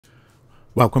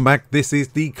Welcome back. This is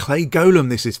the Clay Golem.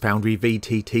 This is Foundry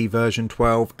VTT version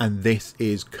 12 and this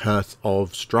is Curse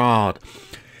of Strahd.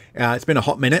 It's been a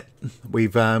hot minute.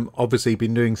 We've obviously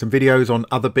been doing some videos on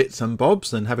other bits and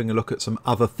bobs and having a look at some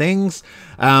other things.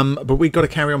 But we've got to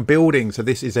carry on building. So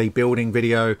this is a building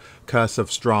video, Curse of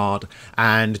Strahd.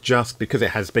 And just because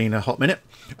it has been a hot minute,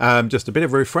 just a bit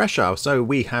of a refresher. So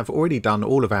we have already done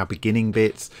all of our beginning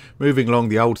bits, moving along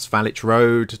the old Vallaki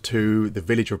road to the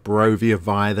village of Barovia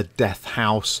via the Death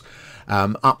House.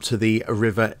 Up to the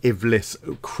River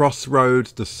Ivlis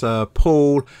crossroads, the Sir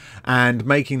Paul, and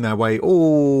making their way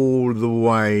all the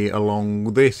way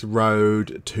along this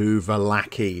road to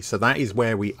Vallaki. So that is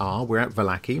where we are. We're at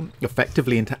Vallaki,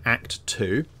 effectively into Act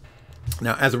 2.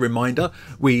 Now, as a reminder,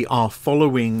 we are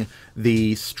following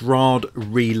the Strahd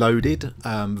Reloaded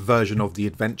version of the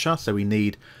adventure. So we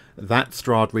need that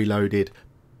Strahd Reloaded,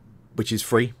 which is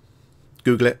free.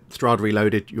 Google it, Strahd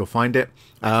Reloaded, you'll find it.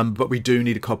 But we do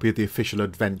need a copy of the official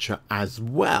adventure as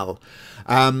well.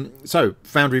 So,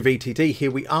 Foundry VTT, here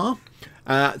we are.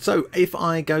 So, if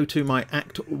I go to my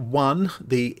Act 1,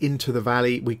 the Into the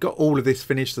Valley, we got all of this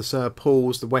finished, the Sir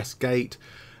Paul's, the West Gate,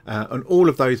 and all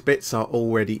of those bits are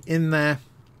already in there.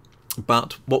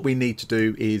 But what we need to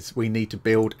do is we need to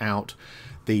build out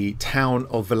the town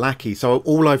of Vallaki. So,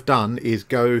 all I've done is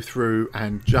go through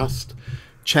and just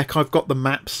check I've got the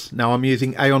maps. Now I'm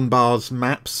using Aeon Bar's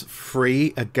maps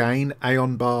free again,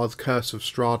 Aeon Bar's Curse of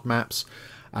Strahd maps,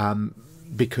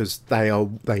 because they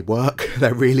work.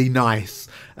 They're really nice.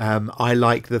 I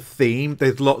like the theme.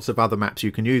 There's lots of other maps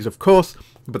you can use, of course,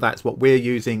 but that's what we're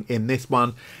using in this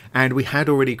one. And we had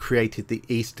already created the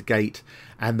East Gate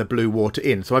and the Blue Water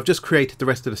Inn. So I've just created the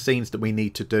rest of the scenes that we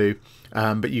need to do,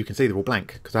 but you can see they're all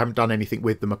blank because I haven't done anything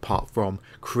with them apart from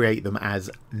create them as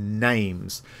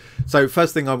names. So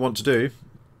first thing I want to do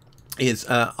is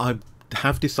I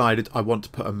have decided I want to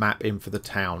put a map in for the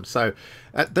town. So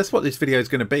that's what this video is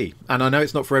going to be. And I know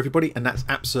it's not for everybody, and that's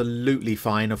absolutely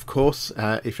fine, of course.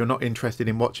 If you're not interested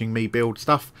in watching me build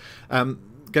stuff,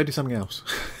 go do something else.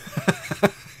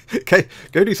 Okay,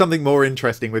 go do something more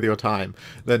interesting with your time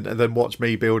than watch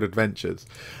me build adventures.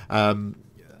 I'm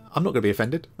not going to be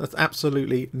offended. That's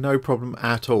absolutely no problem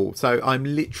at all. So I'm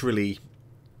literally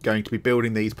going to be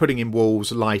building these, putting in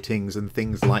walls, lightings and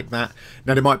things like that.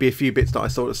 Now there might be a few bits that I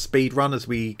sort of speed run as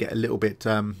we get a little bit,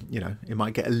 you know, it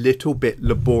might get a little bit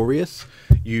laborious,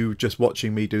 you just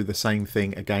watching me do the same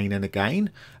thing again and again.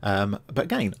 But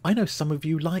again, I know some of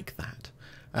you like that.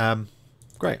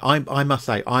 Great. I must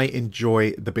say I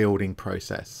enjoy the building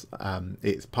process.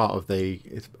 It's part of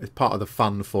the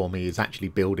fun for me is actually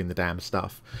building the damn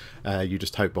stuff. You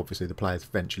just hope obviously the players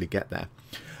eventually get there.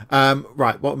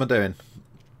 Right, what am I doing?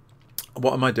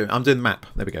 What am I doing? I'm doing the map.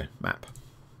 There we go, map.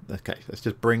 Okay, let's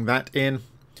just bring that in,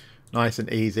 nice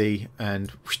and easy,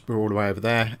 and we're all the way over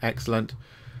there. Excellent.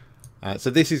 So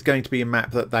this is going to be a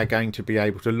map that they're going to be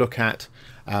able to look at.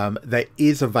 That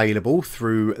is available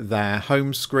through their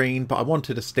home screen, but I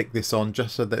wanted to stick this on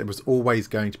just so that it was always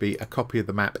going to be a copy of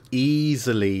the map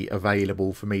easily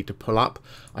available for me to pull up.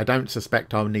 I don't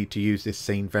suspect I'll need to use this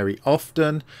scene very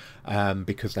often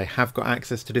because they have got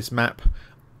access to this map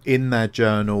in their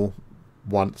journal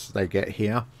once they get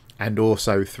here, and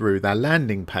also through their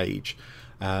landing page.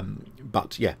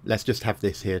 But yeah, let's just have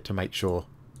this here to make sure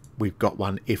we've got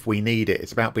one if we need it.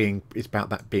 It's about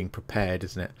that being prepared,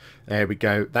 isn't it? There we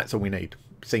go. That's all we need.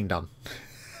 Scene done.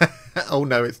 Oh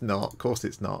no, it's not. Of course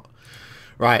it's not.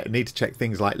 Right, I need to check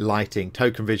things like lighting,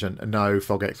 token vision, no.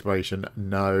 Fog exploration,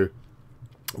 no.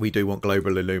 We do want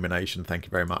global illumination, thank you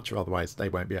very much, otherwise they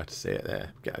won't be able to see it. There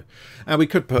we go. And we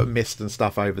could put mist and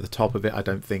stuff over the top of it. I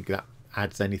don't think that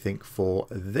adds anything for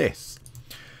this.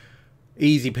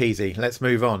 Easy peasy. Let's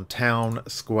move on. Town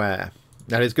Square.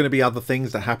 Now there's going to be other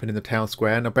things that happen in the town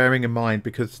square. Now bearing in mind,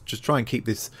 because just try and keep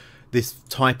this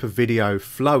type of video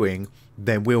flowing,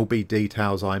 there will be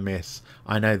details I miss.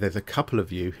 I know there's a couple of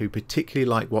you who particularly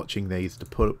like watching these to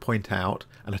point out,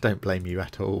 and I don't blame you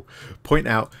at all, point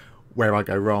out where I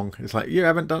go wrong. It's like, you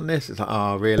haven't done this. It's like,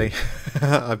 oh really?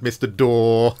 I've missed a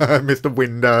door, I've missed a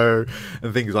window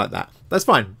and things like that. That's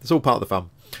fine, it's all part of the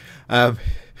fun.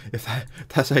 If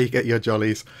that's how you get your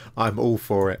jollies, I'm all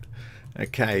for it.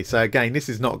 Okay, so again, this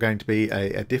is not going to be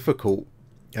a difficult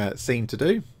scene to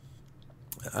do.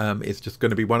 It's just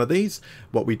going to be one of these.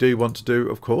 What we do want to do,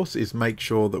 of course, is make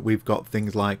sure that we've got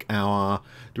things like our,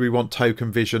 do we want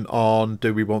token vision on?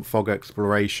 Do we want fog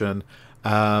exploration?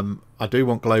 I do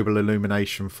want global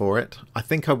illumination for it. I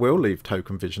think I will leave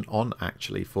token vision on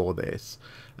actually for this,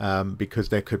 because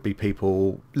there could be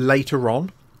people later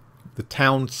on. The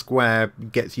town square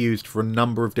gets used for a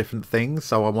number of different things,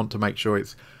 so I want to make sure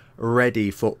it's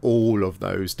ready for all of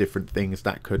those different things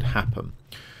that could happen.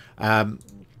 Now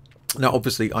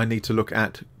obviously I need to look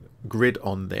at grid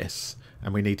on this,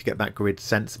 and we need to get that grid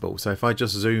sensible. So if I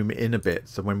just zoom in a bit,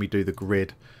 so when we do the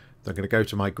grid, so I'm going to go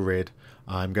to my grid,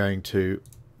 I'm going to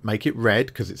make it red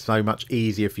because it's so much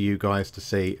easier for you guys to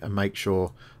see, and make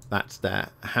sure that's there.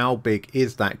 How big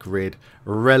is that grid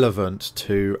relevant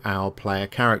to our player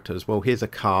characters? Well, here's a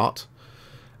cart.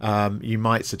 You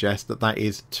might suggest that that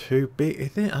is too big.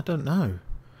 Is it? I don't know.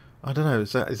 I don't know.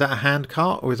 Is that a hand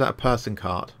cart or is that a person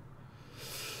cart?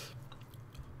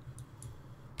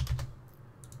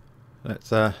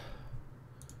 Let's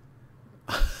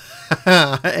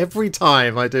every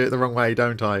time I do it the wrong way,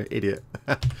 don't I, idiot?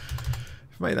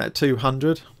 Make that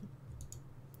 200.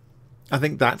 I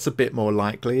think that's a bit more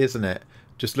likely, isn't it?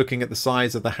 Just looking at the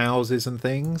size of the houses and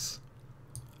things.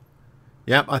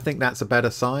 Yep, I think that's a better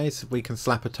size. We can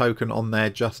slap a token on there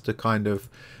just to kind of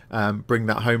bring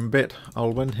that home a bit.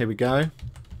 Olwen, here we go.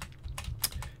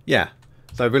 Yeah,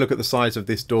 so if we look at the size of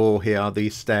this door here,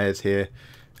 these stairs here,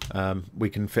 we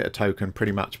can fit a token,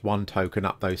 pretty much one token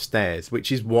up those stairs,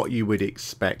 which is what you would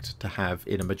expect to have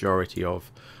in a majority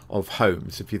of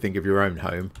homes. If you think of your own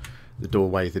home, the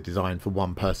doorways are designed for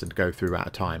one person to go through at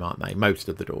a time, aren't they? Most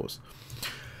of the doors.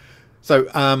 So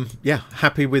yeah,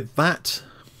 happy with that.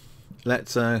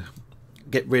 Let's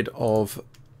get rid of,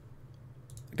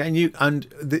 again,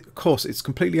 of course it's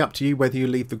completely up to you whether you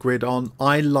leave the grid on.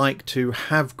 I like to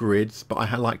have grids, but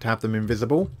I like to have them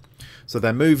invisible. So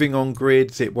they're moving on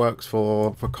grids. It works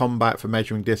for combat, for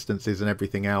measuring distances and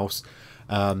everything else.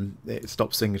 It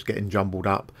stops things getting jumbled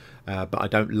up, but I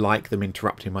don't like them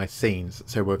interrupting my scenes,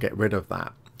 so we'll get rid of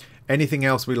that. Anything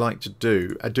else we like to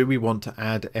do? Do we want to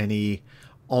add any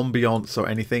ambiance or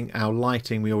anything? Our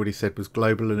lighting, we already said, was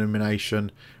global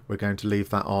illumination. We're going to leave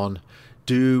that on.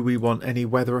 Do we want any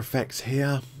weather effects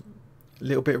here? A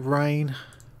little bit of rain.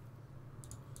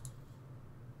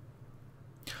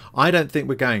 I don't think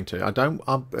we're going to. I'm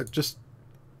just,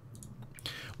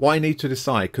 what I need to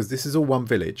decide, because this is all one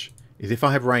village, is if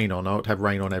I have rain on, I ought to have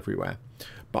rain on everywhere.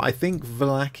 But I think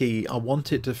Vallaki, I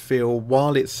want it to feel,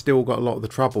 while it's still got a lot of the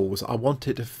troubles, I want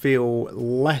it to feel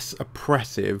less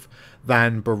oppressive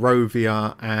than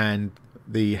Barovia and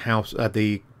the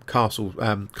castle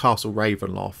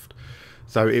Ravenloft.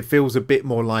 So it feels a bit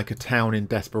more like a town in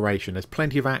desperation. There's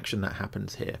plenty of action that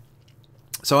happens here.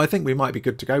 So I think we might be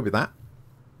good to go with that.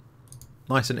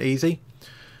 Nice and easy.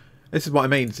 This is what I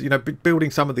mean. You know,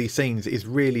 building some of these scenes is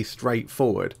really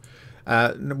straightforward.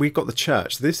 We've got the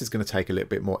church. So this is going to take a little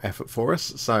bit more effort for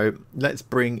us. So let's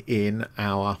bring in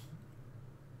our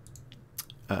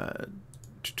oh,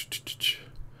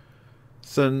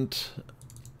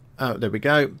 there we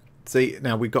go. See,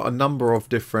 now we've got a number of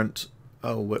different,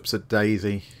 oh, whoops, a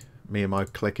daisy. Me and my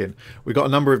clicking. We've got a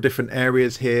number of different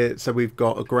areas here. So we've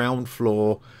got a ground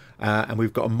floor, and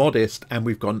we've got a modest, and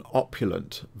we've got an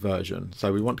opulent version.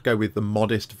 So we want to go with the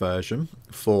modest version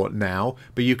for now.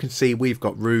 But you can see we've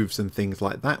got roofs and things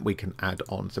like that we can add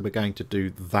on. So we're going to do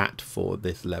that for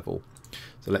this level.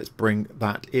 So let's bring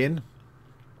that in.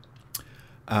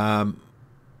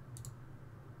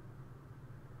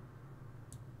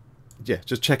 Yeah,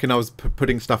 just checking I was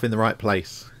putting stuff in the right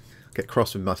place. Get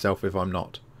cross with myself if I'm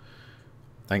not.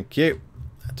 Thank you.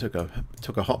 That took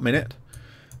a hot minute.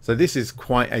 So this is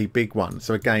quite a big one.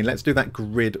 So again, let's do that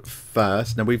grid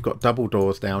first. Now we've got double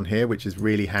doors down here, which is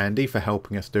really handy for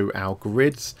helping us do our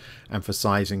grids and for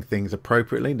sizing things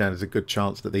appropriately. Now there's a good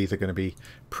chance that these are going to be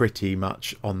pretty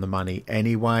much on the money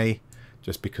anyway,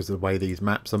 just because of the way these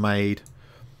maps are made.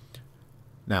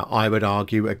 Now I would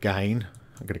argue again,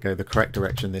 I'm going to go the correct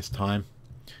direction this time.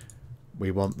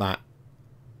 We want that.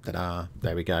 Ta-da,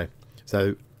 there we go.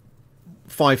 So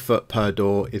 5 foot per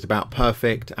door is about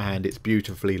perfect, and it's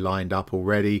beautifully lined up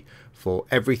already for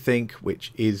everything,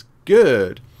 which is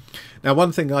good. Now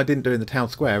one thing I didn't do in the town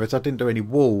square is I didn't do any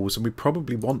walls, and we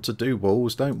probably want to do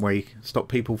walls, don't we? Stop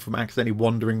people from accidentally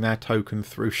wandering their token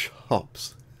through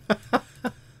shops.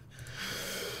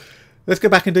 Let's go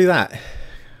back and do that.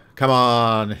 Come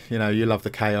on, you know, you love the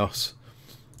chaos.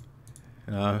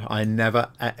 You know, I never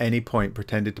at any point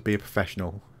pretended to be a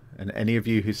professional. And any of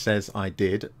you who says I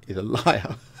did is a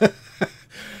liar.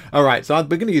 Alright, so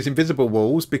we're going to use invisible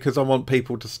walls because I want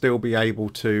people to still be able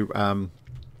to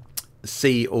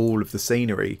see all of the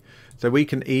scenery. So we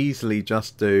can easily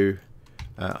just do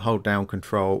hold down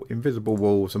control, invisible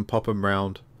walls, and pop them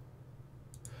around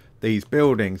these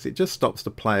buildings. It just stops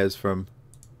the players from...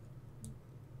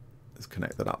 Let's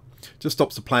connect that up. Just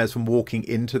stops the players from walking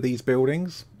into these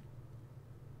buildings.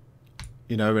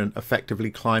 You know, and effectively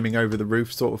climbing over the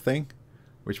roof sort of thing,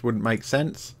 which wouldn't make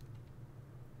sense.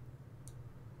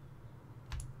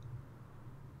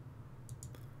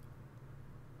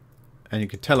 And you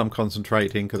can tell I'm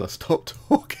concentrating because I stopped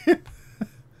talking.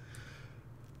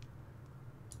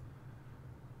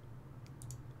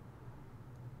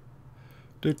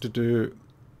 It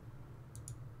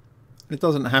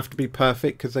doesn't have to be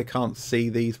perfect because they can't see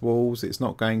these walls. It's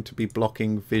not going to be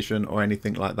blocking vision or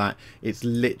anything like that. It's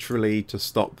literally to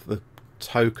stop the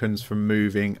tokens from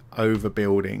moving over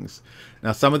buildings.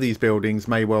 Now, some of these buildings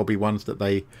may well be ones that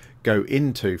they go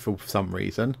into for some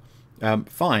reason.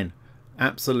 Fine.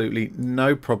 Absolutely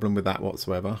no problem with that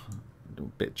whatsoever. A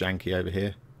bit janky over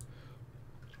here.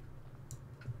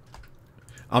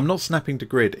 I'm not snapping to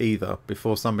grid either,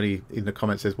 before somebody in the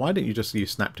comments says, why don't you just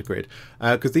use snap to grid?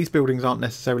 Because these buildings aren't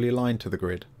necessarily aligned to the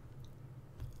grid.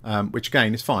 Which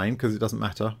again is fine because it doesn't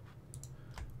matter.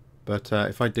 But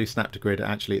if I do snap to grid,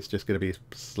 actually it's just going to be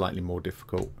slightly more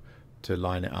difficult to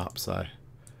line it up. So,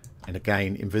 and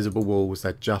again, invisible walls,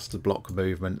 they're just to block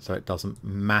movement, so it doesn't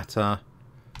matter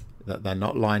that they're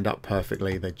not lined up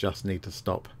perfectly. They just need to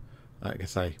stop, like I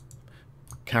say,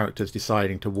 characters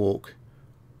deciding to walk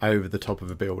over the top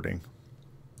of a building.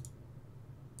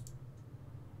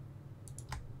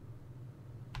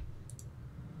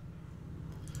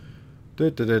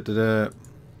 That's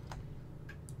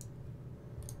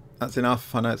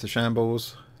enough. I know it's a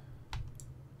shambles.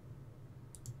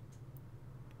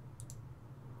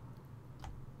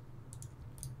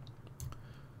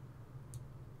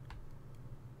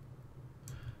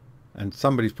 And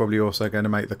somebody's probably also going to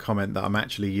make the comment that I'm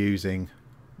actually using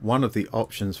one of the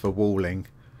options for walling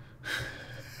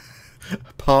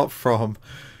apart from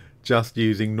just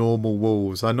using normal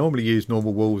walls. I normally use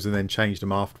normal walls and then change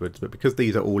them afterwards, but because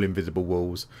these are all invisible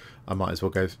walls, I might as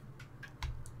well go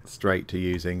straight to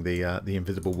using the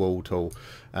invisible wall tool.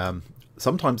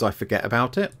 Sometimes I forget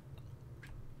about it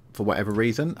for whatever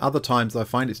reason. Other times I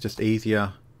find it's just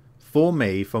easier for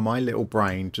me, for my little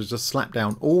brain, to just slap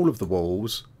down all of the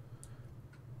walls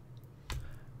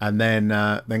and then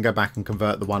go back and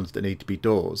convert the ones that need to be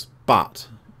doors. But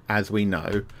as we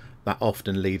know, that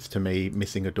often leads to me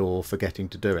missing a door, forgetting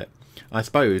to do it. I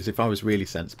suppose if I was really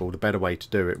sensible, the better way to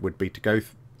do it would be to go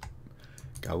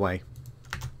away.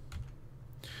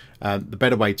 The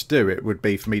better way to do it would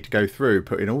be for me to go through,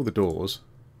 put in all the doors,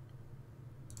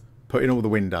 put in all the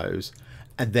windows,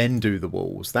 and then do the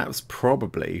walls. That was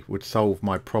probably would solve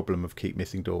my problem of keep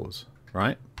missing doors,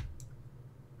 right?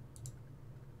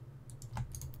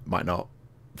 Might not.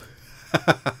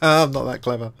 I'm not that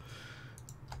clever.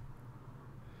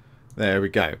 There we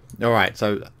go. All right.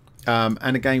 So,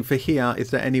 and again, for here,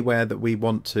 is there anywhere that we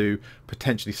want to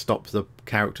potentially stop the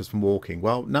characters from walking?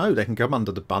 Well, no, they can come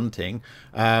under the bunting.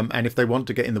 And if they want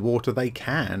to get in the water, they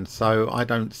can. So I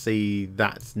don't see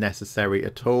that's necessary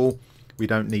at all. We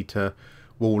don't need to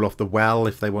wall off the well.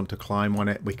 If they want to climb on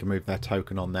it, we can move their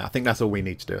token on there. I think that's all we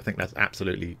need to do. I think that's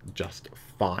absolutely just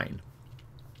fine.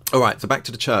 All right, so back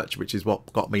to the church, which is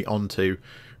what got me onto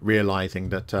realizing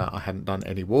that I hadn't done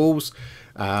any walls.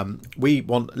 We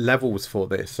want levels for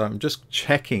this, so I'm just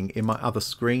checking in my other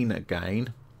screen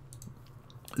again.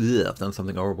 Ugh, I've done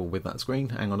something horrible with that screen.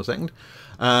 Hang on a second.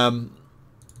 How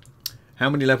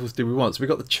many levels do we want? So we've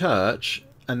got the church,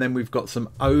 and then we've got some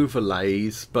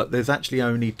overlays, but there's actually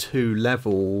only 2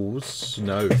 levels.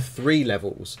 No, 3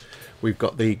 levels. We've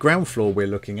got the ground floor we're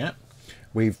looking at.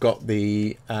 We've got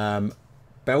the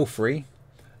belfry,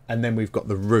 and then we've got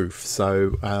the roof.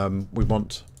 So we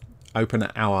want open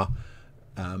our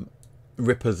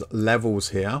Ripper's levels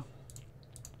here.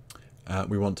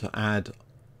 We want to add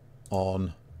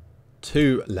on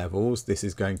 2 levels. This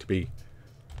is going to be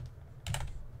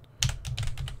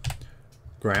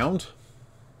ground,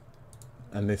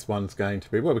 and this one's going to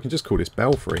be, well, we can just call this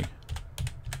belfry.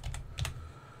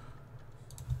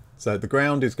 So the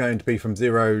ground is going to be from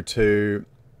 0 to,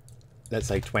 let's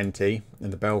say, 20,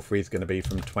 and the belfry is going to be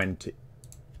from 20,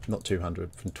 not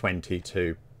 200, from 20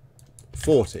 to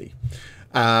 40.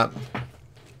 I've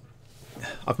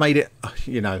made it,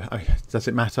 you know, does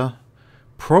it matter?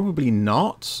 Probably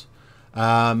not.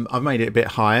 I've made it a bit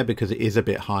higher because it is a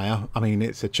bit higher. I mean,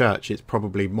 it's a church. It's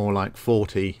probably more like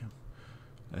 40.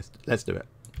 Let's do it.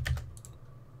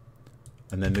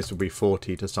 And then this will be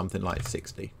 40 to something like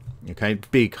 60. Okay,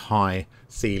 big high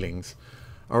ceilings.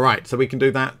 All right, so we can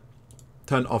do that.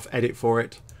 Turn off edit for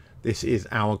it. This is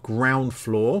our ground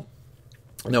floor.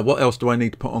 Now, what else do I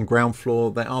need to put on ground floor?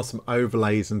 There are some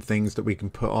overlays and things that we can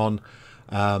put on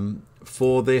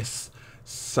for this.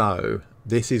 So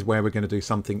this is where we're going to do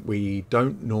something we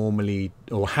don't normally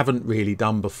or haven't really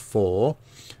done before.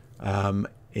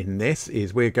 In this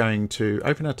is we're going to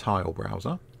open a tile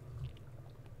browser.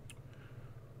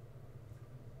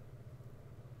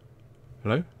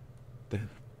 Hello?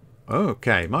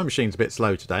 Okay, my machine's a bit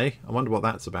slow today. I wonder what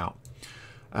that's about.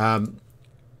 I'm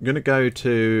going to go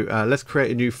to, let's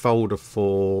create a new folder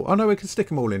for, oh no, we can stick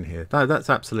them all in here. No, that's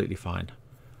absolutely fine.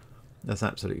 That's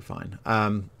absolutely fine.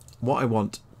 What I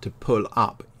want to pull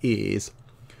up is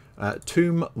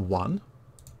Tomb 1.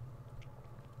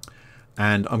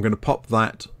 And I'm going to pop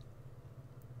that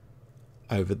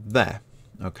over there.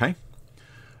 Okay.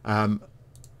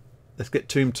 Let's get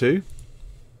Tomb 2.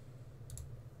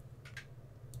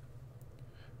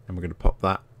 And we're going to pop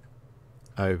that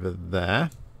over there.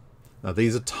 Now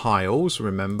these are tiles,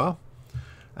 remember.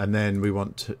 And then we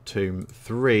want Tomb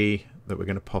 3 that we're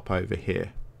going to pop over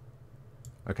here.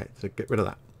 Okay, so get rid of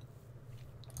that.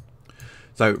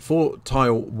 So for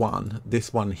tile 1,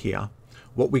 this one here,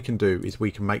 what we can do is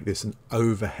we can make this an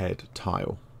overhead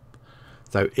tile.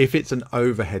 So if it's an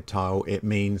overhead tile, it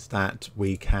means that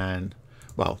we can,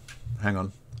 well, hang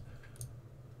on.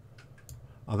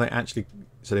 Are they actually,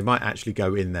 so they might actually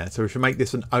go in there. So if we make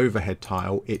this an overhead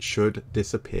tile, it should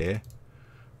disappear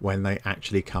when they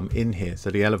actually come in here. So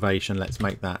the elevation, let's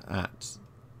make that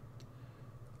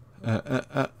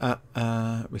at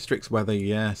restricts weather,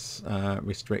 yes.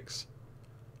 Restricts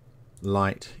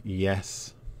light,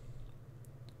 yes.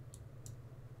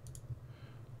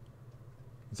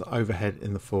 It's overhead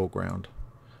in the foreground.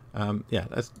 Yeah,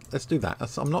 let's do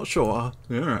that. I'm not sure.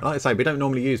 Like I say, we don't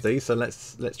normally use these, so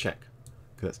let's check.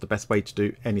 Because that's the best way to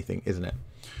do anything, isn't it?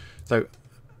 So,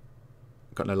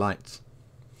 got no lights.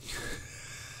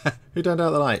 Who turned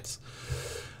out the lights?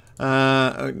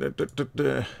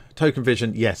 Token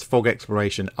vision, yes. Fog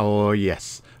exploration, oh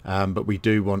yes. But we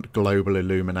do want global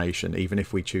illumination, even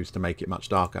if we choose to make it much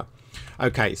darker.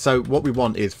 Okay, so what we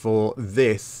want is for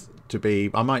this to be,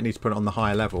 I might need to put it on the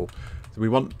higher level. So we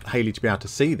want Haley to be able to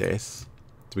see this,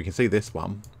 so we can see this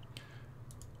one.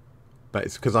 But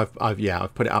it's because I've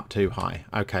put it up too high.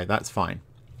 Okay, that's fine.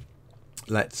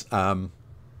 Let's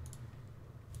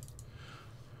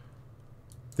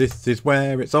this is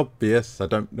where it's obvious. I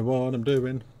don't know what I'm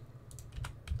doing.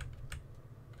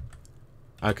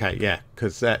 Okay, yeah,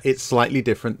 because it's slightly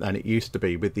different than it used to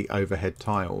be with the overhead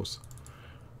tiles.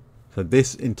 So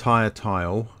this entire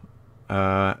tile,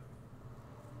 there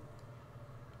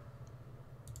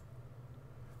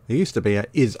used to be a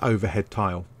is overhead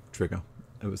tile trigger.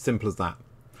 It was simple as that.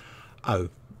 Oh,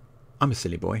 I'm a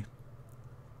silly boy.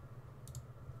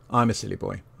 I'm a silly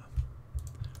boy. I'm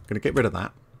going to get rid of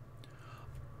that.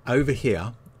 Over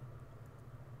here,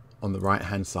 on the right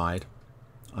hand side,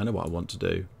 I know what I want to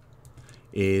do.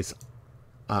 Is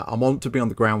I want to be on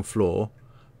the ground floor,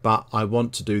 but I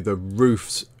want to do the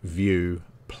roof's view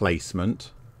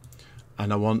placement,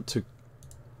 and I want to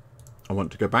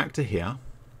go back to here.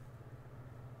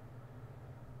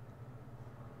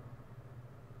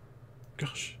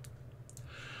 Gosh.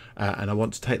 And I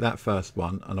want to take that first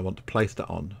one and I want to place that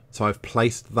on. So I've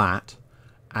placed that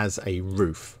as a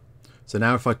roof. So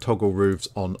now if I toggle roofs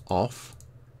on off,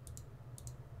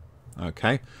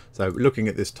 okay, so looking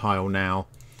at this tile now,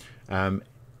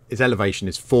 its elevation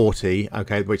is 40,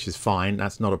 okay, which is fine,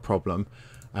 that's not a problem.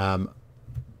 So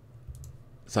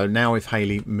now if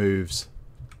Haley moves,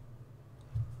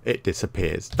 it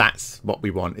disappears. That's what we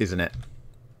want, isn't it?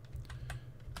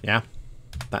 Yeah,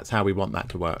 that's how we want that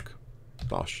to work.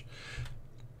 Bosh.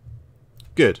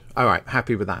 Good. All right,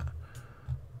 happy with that.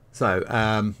 So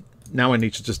now I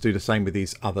need to just do the same with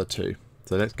these other two.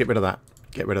 So let's get rid of that.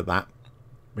 Get rid of that.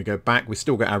 We go back. We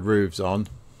still got our roofs on.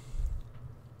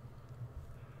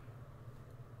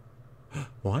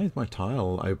 Why is my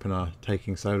tile opener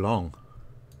taking so long?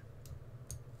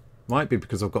 Might be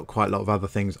because I've got quite a lot of other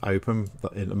things open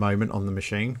at the moment on the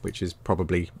machine, which is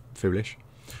probably foolish.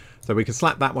 So we can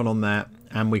slap that one on there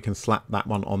and we can slap that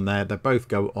one on there. They both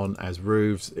go on as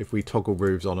roofs. If we toggle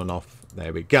roofs on and off,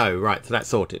 there we go. Right, so that's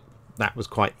sorted. That was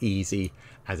quite easy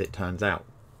as it turns out.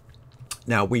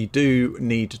 Now we do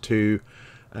need to,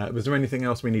 was there anything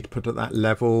else we need to put at that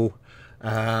level?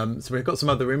 So we've got some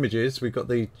other images. We've got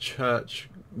the church.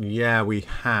 Yeah, we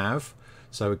have.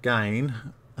 So again,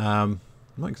 I'm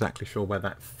not exactly sure where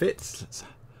that fits. Let's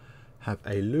have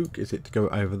a look. Is it to go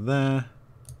over there?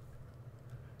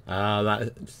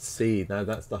 See,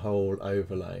 that's the whole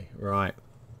overlay. Right.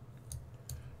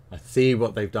 I see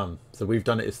what they've done. So we've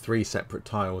done it as 3 separate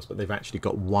tiles, but they've actually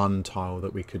got one tile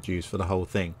that we could use for the whole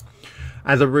thing.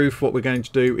 As a roof, what we're going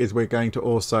to do is we're going to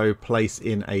also place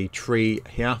in a tree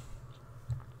here.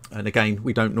 And again,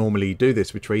 we don't normally do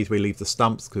this with trees. We leave the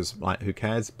stumps because, like, who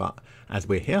cares? But as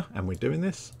we're here and we're doing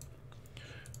this,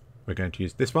 we're going to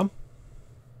use this one.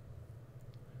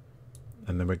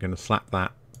 And then we're going to slap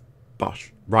that,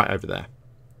 bosh, right over there.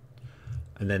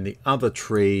 And then the other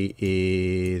tree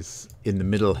is in the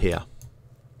middle here.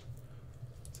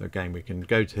 So again, we can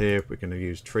go to here. We're going to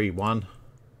use tree 1.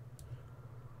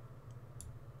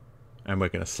 and we're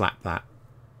going to slap that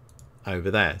over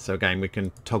there. So again, we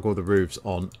can toggle the roofs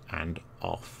on and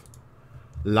off.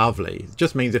 Lovely. It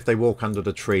just means if they walk under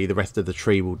the tree, the rest of the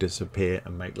tree will disappear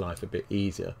and make life a bit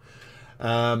easier.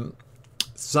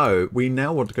 So we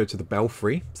now want to go to the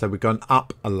belfry. So we're going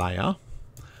up a layer,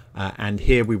 and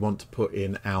here we want to put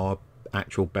in our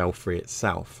actual belfry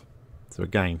itself. So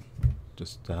again,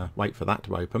 just wait for that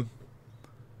to open.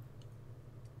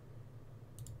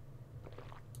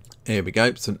 Here we go.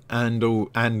 It's an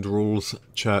Andrew's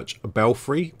Church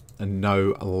belfry and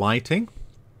no lighting.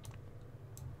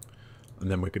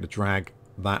 And then we're going to drag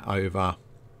that over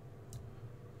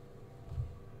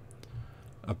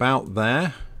about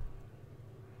there.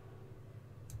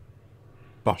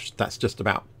 Bosh, that's just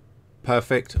about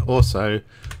perfect. Also,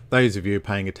 those of you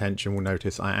paying attention will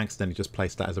notice I accidentally just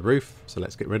placed that as a roof. So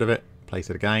let's get rid of it. Place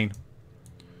it again.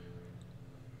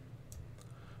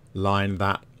 Line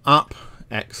that up.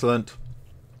 Excellent.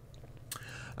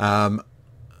 So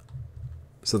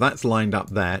that's lined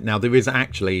up there. Now there is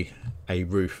actually a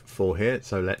roof for here.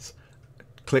 So let's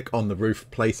click on the roof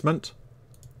placement.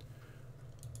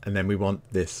 And then we want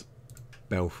this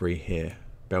belfry here.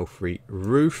 Belfry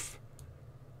roof.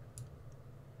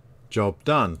 Job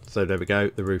done. So there we go.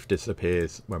 The roof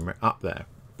disappears when we're up there.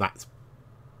 That's,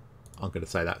 I'm going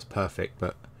to say that's perfect,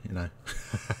 but you know,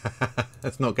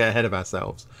 let's not get ahead of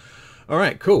ourselves. All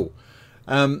right, cool.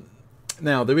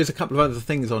 Now there is a couple of other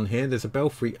things on here. There's a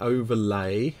belfry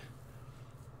overlay.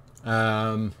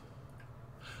 I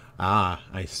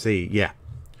see. Yeah.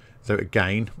 So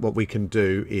again, what we can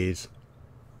do is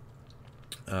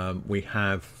we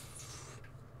have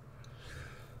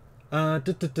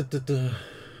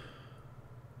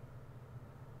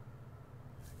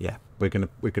yeah, we're gonna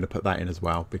put that in as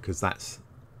well, because that's,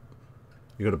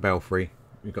 you've got a belfry,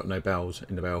 you've got no bells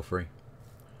in the belfry.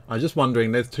 I'm just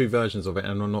wondering, there's two versions of it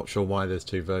and I'm not sure why there's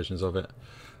two versions of it.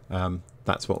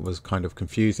 That's what was kind of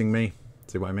confusing me.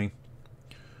 See what I mean?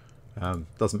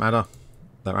 Doesn't matter,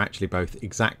 they're actually both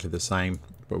exactly the same,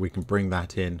 but we can bring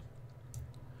that in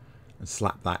and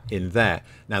slap that in there.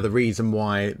 Now the reason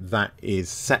why that is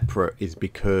separate is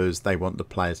because they want the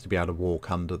players to be able to walk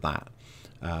under that.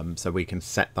 So we can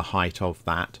set the height of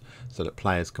that so that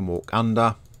players can walk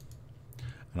under.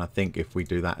 And I think if we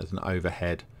do that as an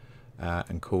overhead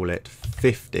and call it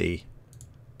 50,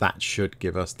 that should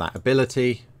give us that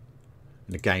ability.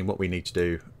 And again, what we need to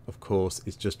do, of course,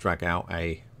 is just drag out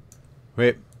a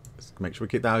whip. Let's make sure we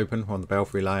keep that open on the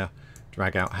belfry layer.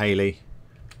 Drag out Haley.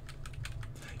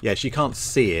 Yeah, she can't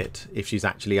see it if she's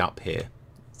actually up here.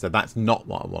 So that's not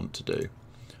what I want to do.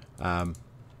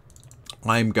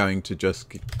 I'm going to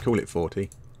just call it 40.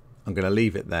 I'm going to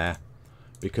leave it there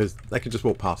because they can just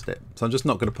walk past it. So I'm just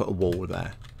not going to put a wall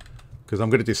there because I'm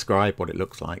going to describe what it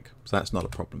looks like. So that's not a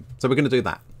problem. So we're going to do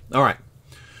that. All right.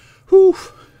 Whew.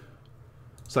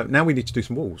 So now we need to do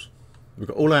some walls. We've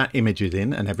got all our images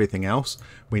in and everything else.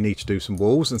 We need to do some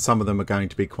walls, and some of them are going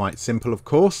to be quite simple, of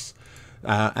course.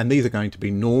 And these are going to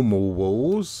be normal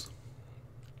walls.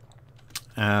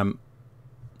 Do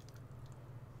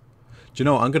you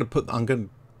know what? I'm going to put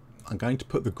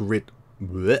the grid.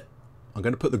 I'm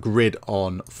going to put the grid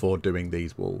on for doing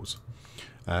these walls,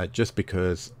 just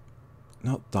because.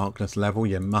 Not darkness level,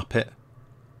 you muppet.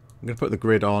 I'm going to put the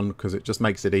grid on because it just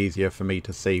makes it easier for me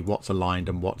to see what's aligned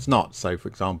and what's not. So, for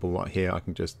example, right here, I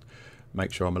can just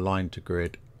make sure I'm aligned to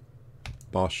grid.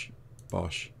 Bosh,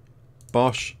 bosh,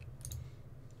 bosh.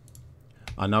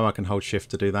 I know I can hold shift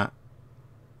to do that.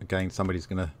 Again, somebody's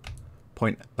going to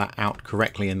point that out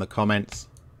correctly in the comments.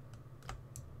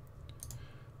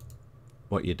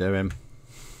 What you're doing.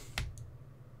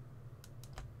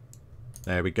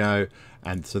 There we go.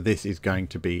 And so this is going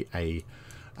to be a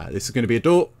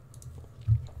door.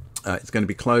 It's going to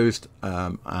be closed.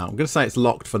 I'm going to say it's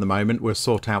locked for the moment. We'll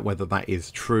sort out whether that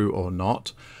is true or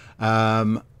not.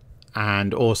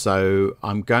 And also,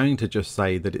 I'm going to just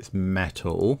say that it's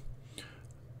metal.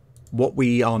 What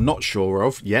we are not sure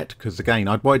of yet, because again,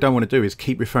 what I don't want to do is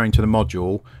keep referring to the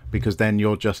module, because then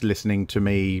you're just listening to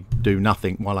me do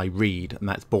nothing while I read, and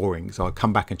that's boring. So I'll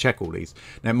come back and check all these.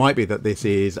 Now, it might be that this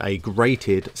is a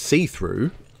grated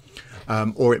see-through,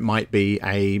 or it might be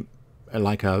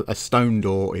like a stone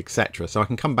door, etc. So I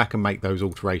can come back and make those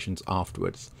alterations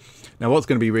afterwards. Now, what's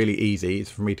going to be really easy is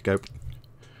for me to go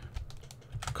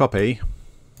copy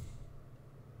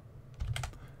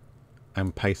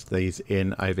and paste these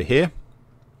in over here.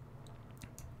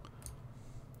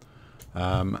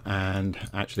 And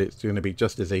actually it's going to be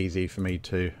just as easy for me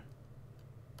to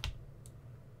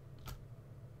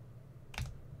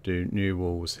do new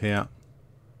walls here.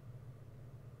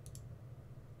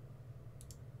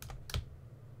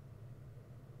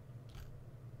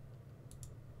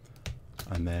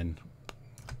 and then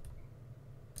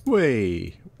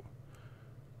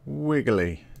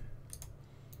wiggly.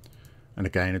 And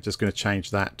again, I'm just going to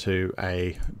change that to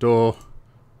a door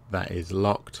that is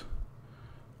locked.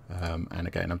 And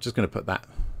again, I'm just going to put that,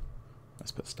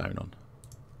 let's put stone on.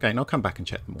 Okay, and I'll come back and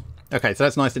check them all. Okay, so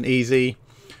that's nice and easy.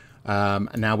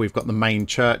 And now we've got the main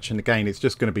church, and again, it's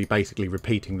just going to be basically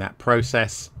repeating that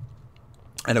process.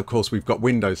 And of course, we've got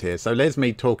windows here. So there's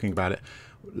me talking about it,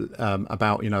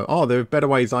 about, you know, oh, there are better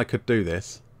ways I could do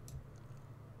this.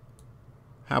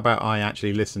 How about I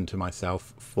actually listen to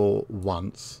myself for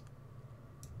once?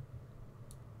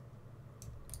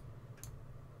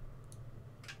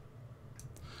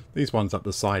 These ones up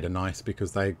the side are nice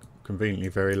because they conveniently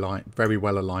very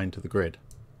well aligned to the grid.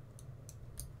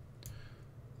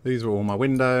 These are all my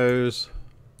windows.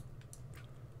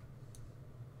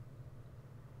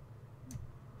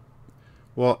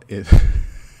 What is...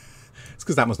 It's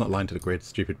because that one's not aligned to the grid,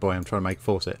 stupid boy. I'm trying to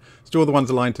force it. Let's do all the ones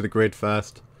aligned to the grid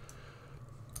first,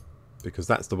 because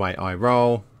that's the way I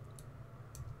roll.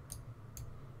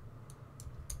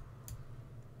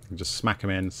 And just smack them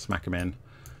in, smack them in.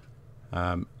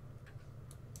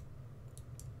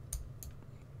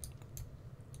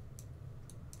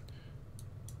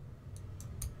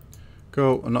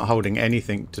 Cool. I'm not holding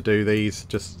anything to do these,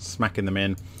 just smacking them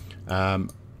in.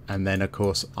 And then of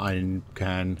course I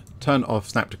can turn off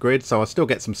snap to grid, so I still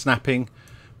get some snapping,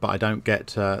 but I don't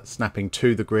get snapping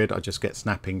to the grid. I just get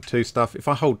snapping to stuff. If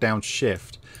I hold down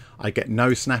shift, I get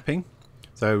no snapping.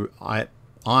 So I,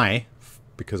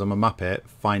 because I'm a Muppet,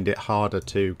 find it harder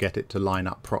to get it to line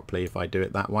up properly if I do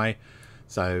it that way.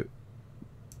 So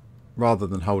rather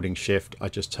than holding shift, I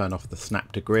just turn off the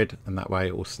snap to grid, and that way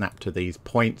it will snap to these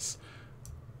points,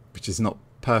 which is not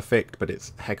perfect, but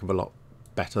it's a heck of a lot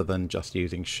better than just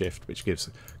using shift, which gives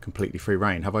completely free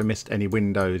reign. Have I missed any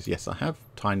windows? Yes, I have.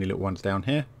 Tiny little ones down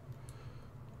here.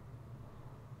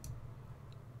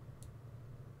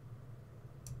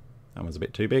 That one's a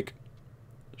bit too big.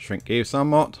 Shrink you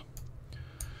somewhat.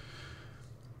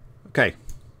 Okay,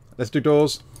 let's do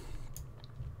doors.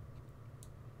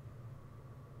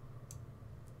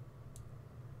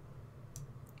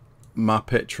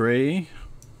 Muppetry.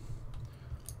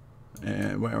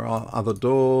 Where are other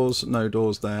doors? No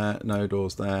doors there, no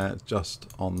doors there, just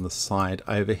on the side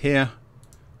over here.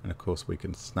 And of course we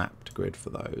can snap to grid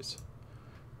for those.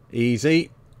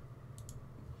 Easy.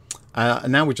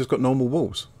 And now we've just got normal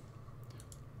walls.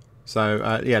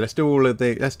 So yeah, let's do all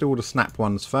the snap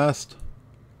ones first.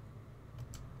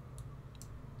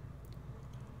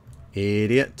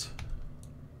 Idiot.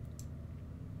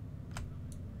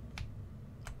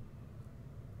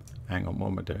 Hang on, what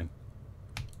am I doing?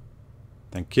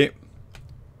 Thank you.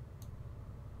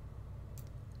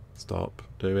 Stop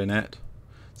doing it.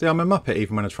 See, I'm a Muppet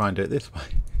even when I try and do it this way.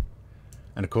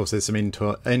 And of course there's some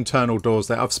internal doors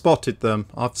there. I've spotted them.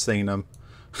 I've seen them.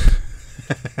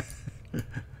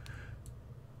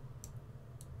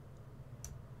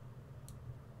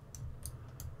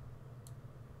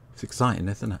 It's exciting,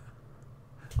 isn't it?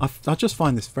 I just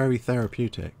find this very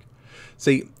therapeutic.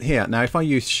 See, here, now if I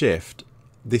use shift,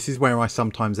 this is where I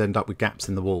sometimes end up with gaps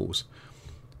in the walls.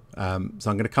 So I'm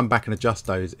going to come back and adjust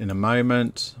those in a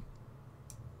moment.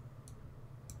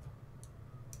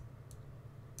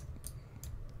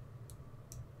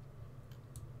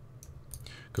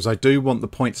 Because I do want the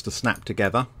points to snap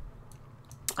together.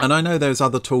 And I know there's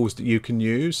other tools that you can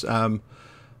use.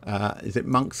 Is it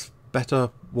Monk's Better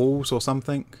Walls or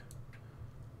something?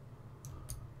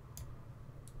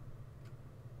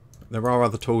 There are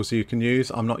other tools you can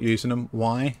use. I'm not using them.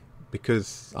 Why?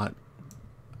 Because I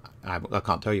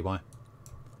can't tell you why.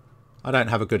 I don't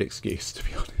have a good excuse, to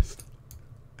be honest.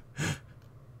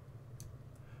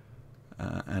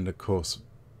 And of course,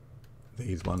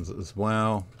 these ones as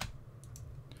well.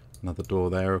 Another door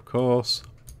there, of course.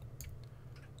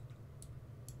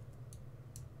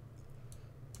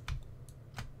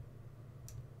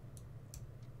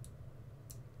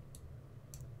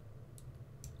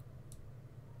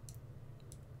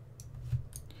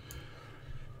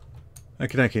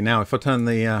 Okay, now if I turn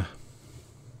the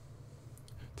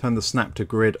snap to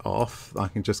grid off, I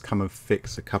can just come and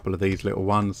fix a couple of these little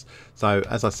ones. So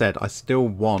as I said, I still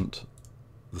want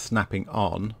the snapping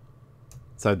on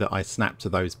so that I snap to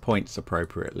those points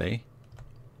appropriately.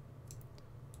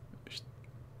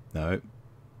 No.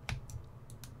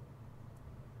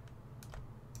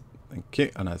 Thank you.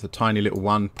 I know it's a tiny little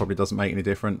one, probably doesn't make any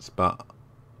difference, but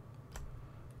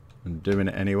I'm doing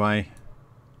it anyway.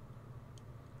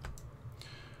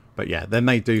 But yeah, then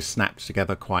they do snap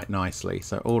together quite nicely.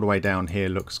 So all the way down here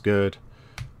looks good.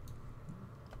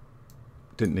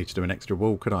 Didn't need to do an extra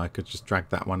wall, could I? I could just drag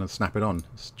that one and snap it on.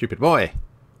 Stupid boy.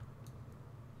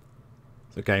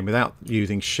 So again, without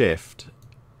using shift,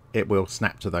 it will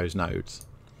snap to those nodes.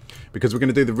 Because we're going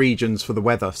to do the regions for the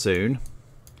weather soon.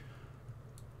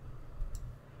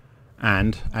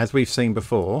 And as we've seen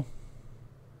before,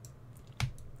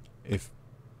 if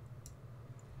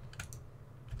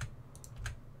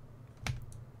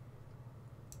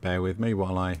bear with me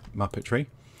while I muppetry.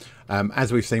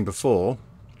 As we've seen before,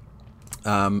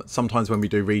 sometimes when we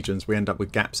do regions, we end up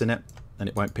with gaps in it, and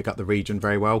it won't pick up the region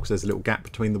very well because there's a little gap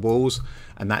between the walls,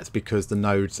 and that's because the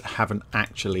nodes haven't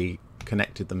actually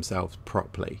connected themselves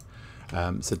properly.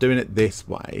 So doing it this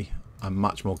way, I'm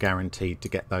much more guaranteed to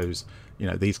get those, you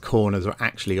know, these corners are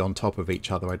actually on top of each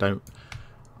other.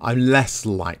 I'm less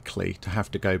likely to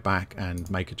have to go back and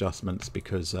make adjustments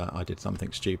because I did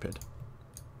something stupid.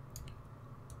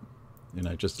 You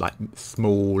know, just like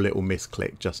small little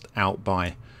misclick just out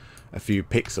by a few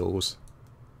pixels,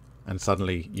 and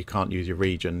suddenly you can't use your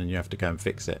region and you have to go and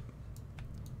fix it.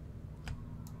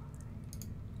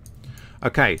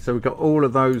 Okay, so we've got all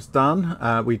of those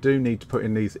done. We do need to put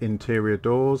in these interior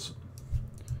doors.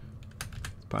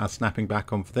 Let's put our snapping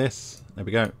back on for this. There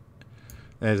we go.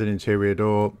 There's an interior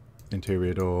door,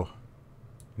 interior door,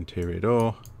 interior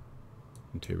door,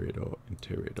 interior door,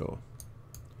 interior door.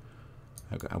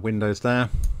 I've got our windows there.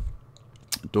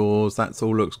 Doors, that's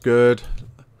all looks good.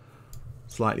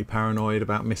 Slightly paranoid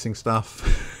about missing stuff.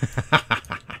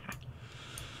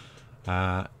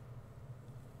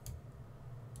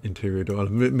 Interior door.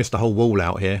 I've missed a whole wall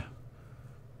out here.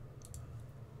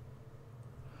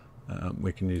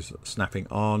 We can use snapping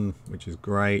on, which is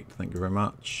great. Thank you very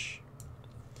much.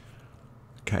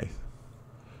 Okay.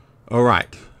 All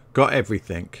right. Got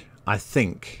everything. I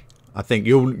think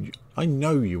I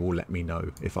know you will let me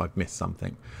know if I've missed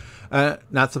something. Now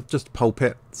it's just a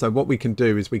pulpit. So what we can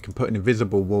do is we can put an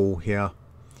invisible wall here,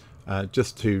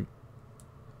 just to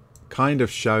kind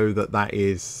of show that that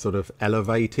is sort of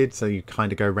elevated, so you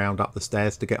kind of go round up the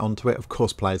stairs to get onto it. Of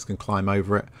course players can climb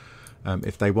over it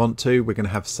if they want to. We're going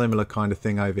to have similar kind of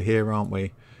thing over here, aren't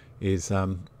we? Is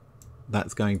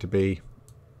that's going to be,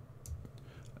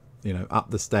 you know,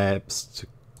 up the steps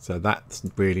so that's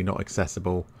really not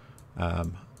accessible.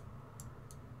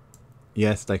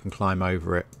 Yes, they can climb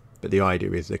over it, but the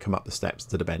idea is they come up the steps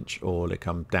to the bench, or they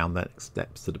come down the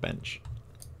steps to the bench.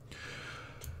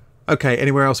 Okay,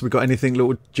 anywhere else we've got anything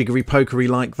little jiggery pokery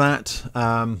like that?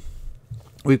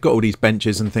 We've got all these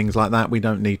benches and things like that. We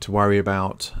don't need to worry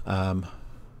about. You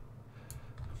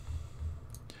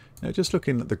know, just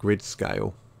looking at the grid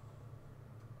scale,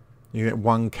 you get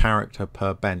one character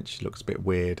per bench. Looks a bit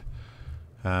weird.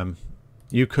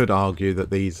 You could argue that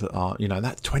these are, you know,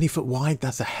 that's 20 foot wide.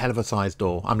 That's a hell of a size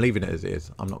door. I'm leaving it as it is.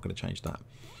 I'm not going to change that.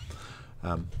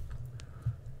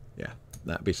 Yeah,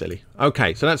 that'd be silly.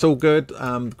 Okay, so that's all good.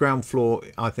 The ground floor,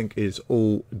 I think, is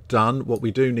all done. What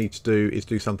we do need to do is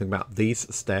do something about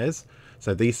these stairs.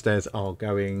 So these stairs are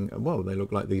going, well, they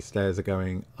look like these stairs are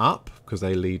going up because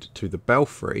they lead to the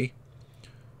belfry.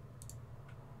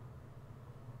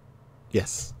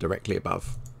 Yes, directly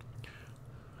above.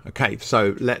 Okay,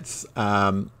 so let's,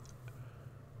 on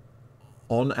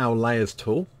our layers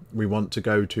tool, we want to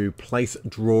go to place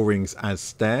drawings as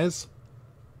stairs.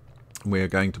 We are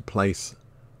going to place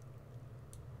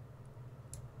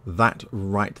that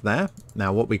right there.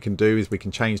 Now what we can do is we can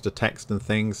change the text and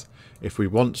things if we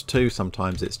want to.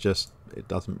 Sometimes it's just, it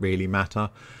doesn't really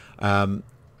matter.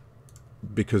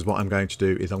 Because what I'm going to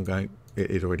do is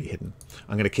it is already hidden.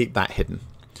 I'm going to keep that hidden.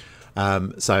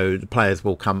 So the players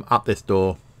will come up this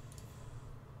door,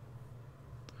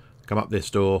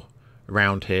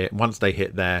 around here. Once they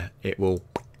hit there, it will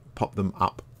pop them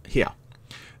up here.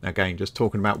 Now again, just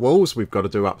talking about walls, we've got to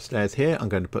do upstairs here. I'm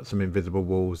going to put some invisible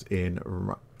walls in,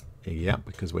 yeah,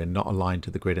 because we're not aligned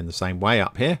to the grid in the same way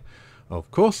up here,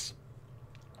 of course.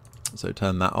 So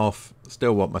turn that off.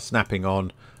 Still want my snapping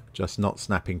on, just not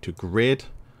snapping to grid.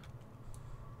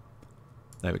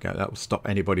 There we go. That will stop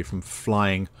anybody from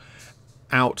flying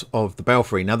out of the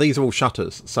belfry. Now these are all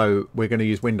shutters, so we're going to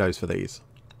use windows for these.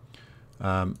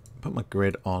 Put my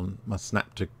grid on, my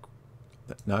snap to,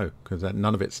 no, because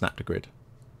none of it's snap to grid.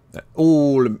 They're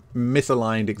all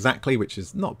misaligned exactly, which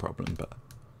is not a problem, but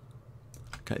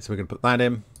okay, so we're going to put that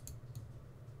in.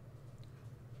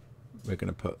 We're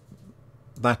going to put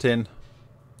that in.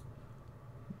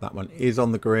 That one is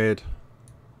on the grid.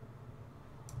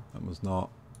 That one's not.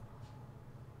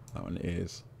 That one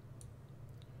is.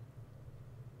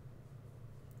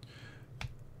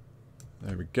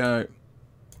 There we go.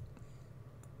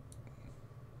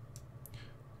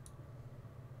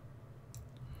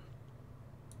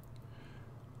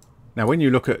 Now when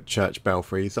you look at church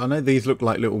belfries, I know these look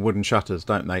like little wooden shutters,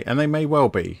 don't they? And they may well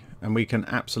be, and we can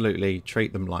absolutely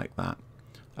treat them like that.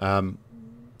 but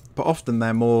often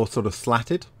they're more sort of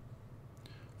slatted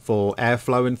for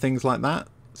airflow and things like that.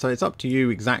 So it's up to you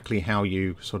exactly how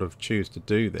you sort of choose to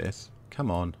do this. Come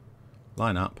on,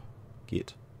 line up,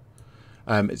 git.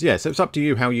 Yeah, so it's up to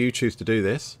you how you choose to do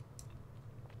this.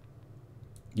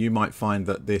 You might find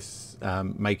that this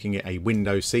making it a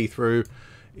window see-through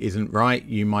isn't right.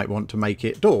 You might want to make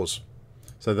it doors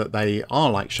so that they are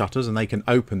like shutters and they can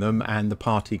open them and the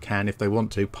party can, if they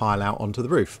want to, pile out onto the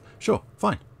roof. Sure,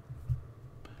 fine.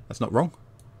 That's not wrong.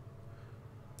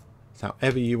 It's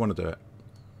however you want to do it.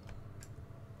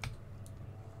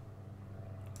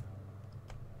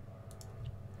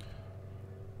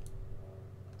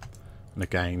 And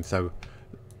again, so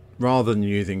rather than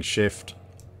using shift,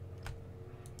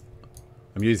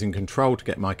 I'm using control to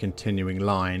get my continuing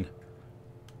line,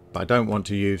 but I don't want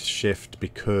to use shift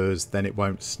because then it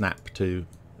won't snap to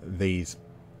these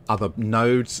other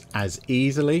nodes as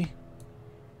easily.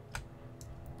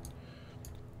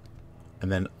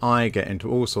 And then I get into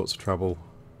all sorts of trouble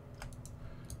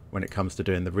when it comes to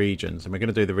doing the regions. And we're going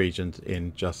to do the regions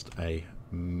in just a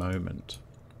moment.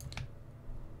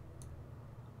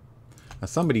 Now,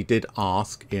 somebody did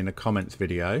ask in a comments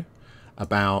video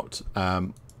about...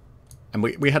 and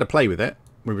we had a play with it.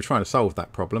 We were trying to solve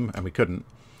that problem and we couldn't.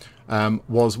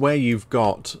 Was where you've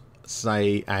got,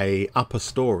 say, a upper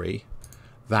story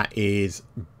that is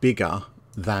bigger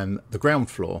than the ground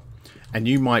floor. And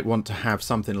you might want to have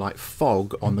something like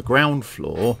fog on the ground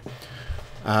floor,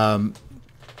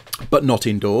 but not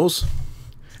indoors.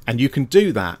 And you can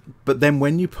do that. But then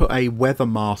when you put a weather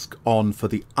mask on for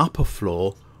the upper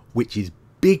floor, which is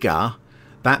bigger,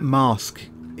 that mask,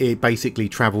 it basically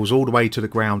travels all the way to the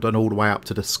ground and all the way up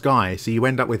to the sky, so you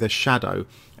end up with a shadow.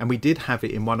 And we did have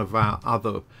it in one of our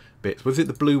other bits. Was it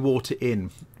the Blue Water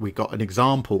Inn? We got an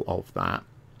example of that,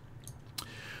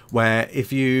 where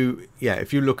if you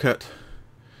look at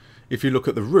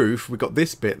the roof, we've got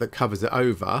this bit that covers it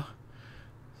over,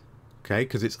 okay,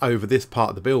 because it's over this part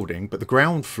of the building, but the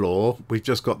ground floor, we've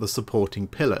just got the supporting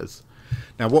pillars.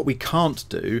 Now what we can't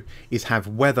do is have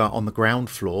weather on the ground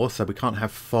floor, so we can't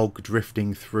have fog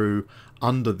drifting through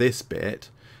under this bit,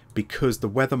 because the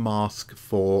weather mask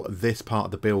for this part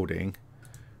of the building,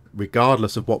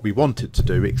 regardless of what we want it to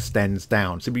do, extends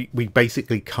down. So we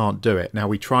basically can't do it. Now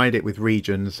we tried it with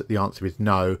regions, the answer is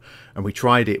no, and we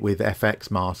tried it with FX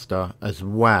Master as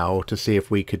well to see if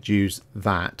we could use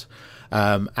that.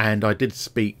 And I did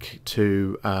speak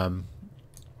to,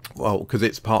 well, because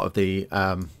it's part of the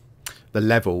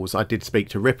levels, I did speak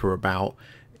to Ripper about,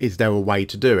 is there a way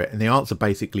to do it? And the answer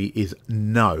basically is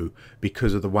no,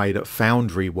 because of the way that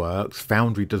Foundry works.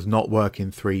 Foundry does not work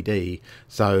in 3D.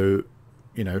 So,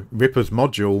 you know, Ripper's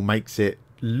module makes it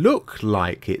look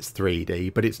like it's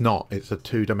 3D, but it's not. It's a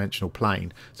two-dimensional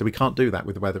plane. So we can't do that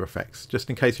with the weather effects.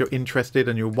 Just in case you're interested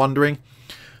and you're wondering,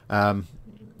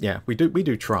 yeah, we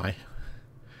do try.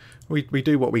 We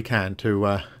do what we can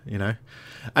to, you know.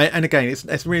 And again,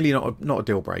 it's really not a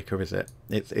deal breaker, is it?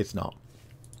 It's not.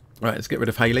 Right, let's get rid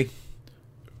of Haley.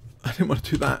 I didn't want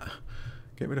to do that.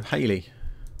 Get rid of Haley.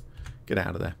 Get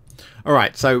out of there. All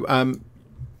right, so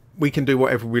we can do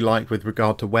whatever we like with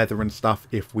regard to weather and stuff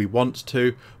if we want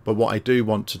to. But what I do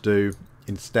want to do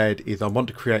instead is I want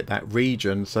to create that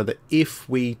region so that if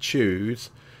we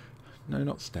choose... No,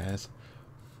 not stairs.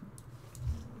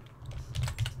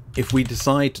 If we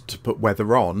decide to put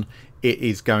weather on, it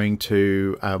is going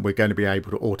to... we're going to be able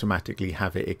to automatically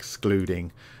have it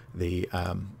excluding the...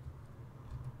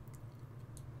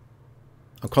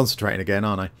 I'm concentrating again,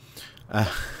 aren't I?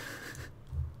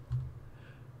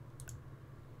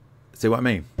 See what I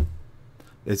mean?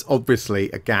 There's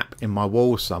obviously a gap in my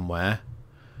wall somewhere.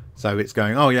 So it's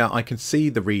going, oh yeah, I can see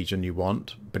the region you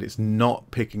want, but it's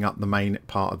not picking up the main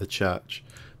part of the church.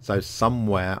 So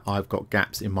somewhere I've got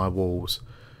gaps in my walls.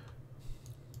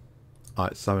 Oh,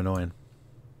 it's so annoying.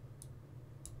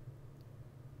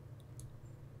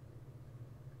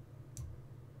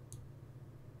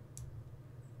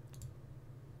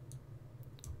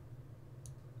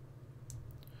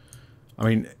 I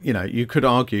mean, you know, you could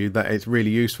argue that it's really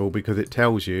useful because it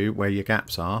tells you where your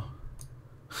gaps are.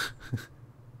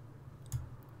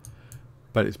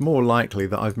 But it's more likely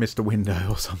that I've missed a window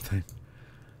or something.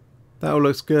 That all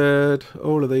looks good.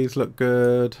 All of these look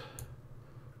good.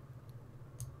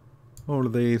 All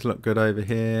of these look good over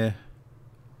here.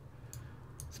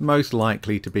 It's most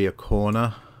likely to be a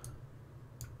corner.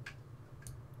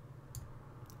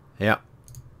 Yep.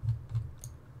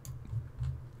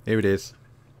 Here it is.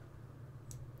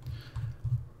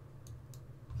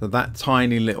 So that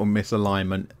tiny little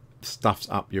misalignment stuffs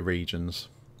up your regions.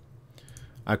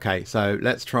 Okay, so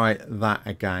let's try that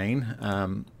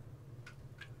again.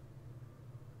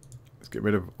 get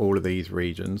rid of all of these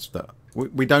regions. That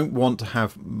we don't want to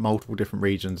have multiple different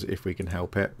regions if we can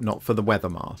help it, not for the weather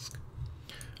mask.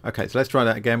 Okay, so let's try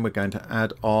that again. We're going to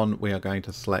add on, we are going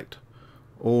to select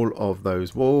all of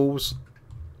those walls.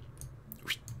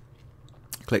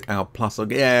 Click our plus,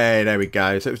 yay, there we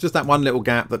go. So it's just that one little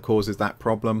gap that causes that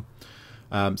problem.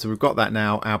 So we've got that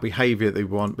now. Our behavior that we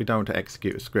want, we don't want to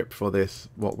execute a script for this.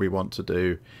 What we want to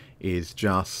do is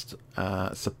just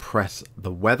suppress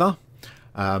the weather.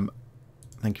 Thank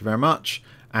you very much.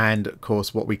 And of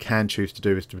course, what we can choose to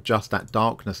do is to adjust that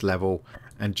darkness level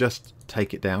and just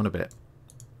take it down a bit.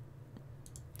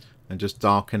 And just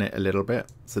darken it a little bit.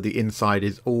 So the inside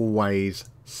is always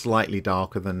slightly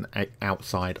darker than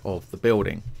outside of the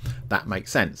building. That makes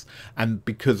sense. And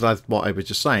because that's what I was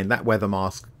just saying, that weather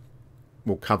mask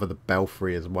will cover the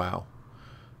belfry as well.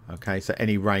 Okay, so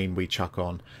any rain we chuck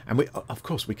on, and we, of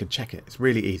course, we can check it. It's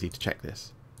really easy to check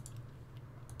this.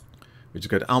 We just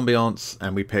go to ambiance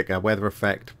and we pick a weather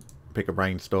effect, pick a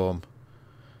rainstorm,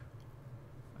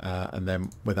 and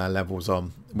then with our levels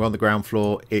on, we're on the ground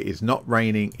floor. It is not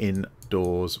raining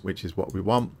indoors, which is what we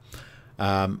want.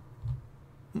 And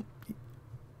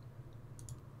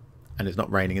it's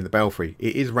not raining in the belfry.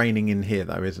 It is raining in here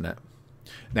though, isn't it?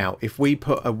 Now, if we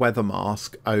put a weather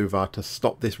mask over to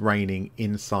stop this raining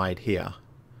inside here,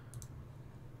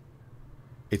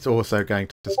 it's also going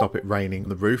to stop it raining on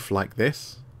the roof like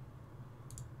this.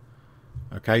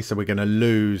 Okay, so we're going to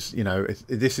lose, you know,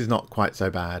 this is not quite so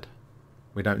bad.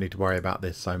 We don't need to worry about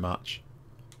this so much.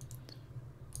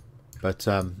 But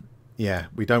yeah,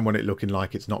 we don't want it looking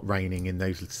like it's not raining in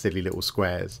those silly little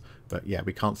squares. But yeah,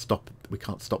 we can't stop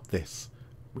this.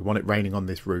 We want it raining on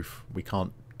this roof. We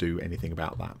can't do anything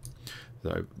about that.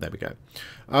 So there we go.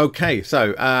 Okay,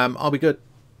 so are we good?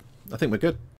 I think we're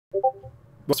good.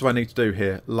 What do I need to do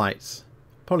here? Lights.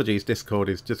 Apologies, Discord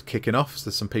is just kicking off. So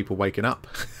there's some people waking up.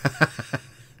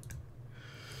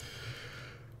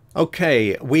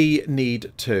 Okay, we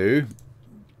need to...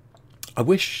 I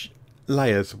wish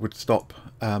layers would stop,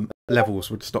 levels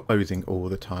would stop posing all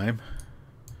the time.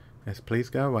 Yes, please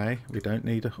go away. We don't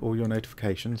need all your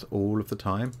notifications all of the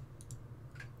time.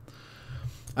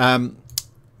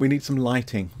 We need some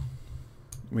lighting.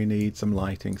 We need some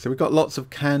lighting. So we've got lots of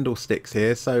candlesticks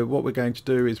here. So what we're going to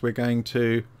do is we're going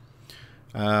to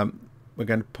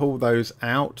pull those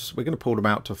out. We're going to pull them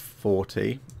out to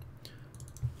 40.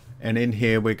 And in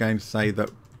here we're going to say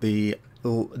that the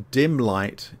dim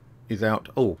light is out,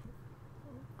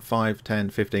 5, 10,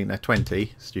 15,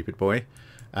 20, stupid boy.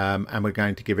 And we're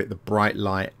going to give it the bright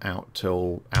light out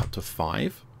to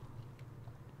 5.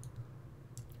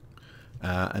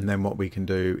 And then what we can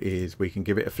do is we can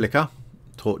give it a flicker.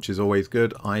 Torch is always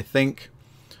good, I think.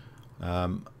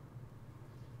 And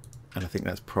I think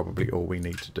that's probably all we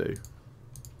need to do.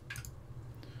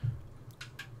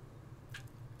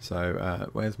 So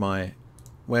where's my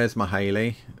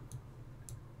Haley?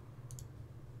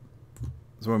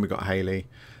 So when we got Haley,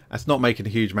 that's not making a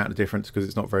huge amount of difference because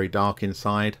it's not very dark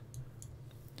inside.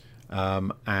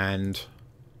 And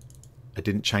I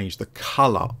didn't change the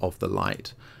colour of the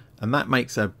light. And that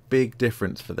makes a big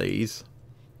difference for these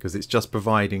because it's just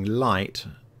providing light.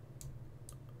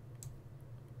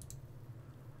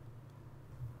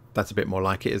 That's a bit more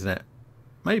like it, isn't it?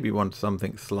 Maybe want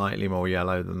something slightly more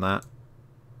yellow than that.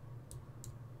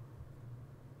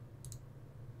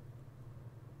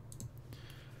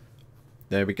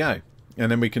 There we go. And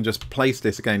then we can just place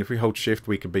this again. If we hold shift,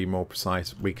 we can be more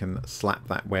precise. We can slap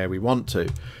that where we want to.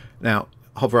 Now,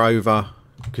 hover over,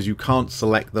 because you can't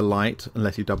select the light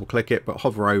unless you double click it, but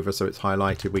hover over so it's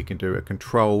highlighted. We can do a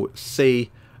Control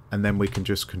C, and then we can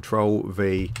just Control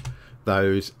V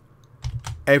those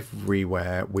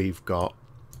everywhere we've got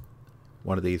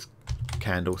one of these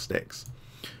candlesticks.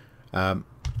 It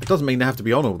doesn't mean they have to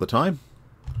be on all the time.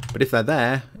 But if they're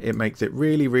there, it makes it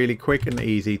really, really quick and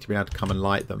easy to be able to come and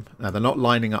light them. Now, they're not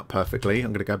lining up perfectly.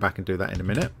 I'm going to go back and do that in a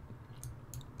minute.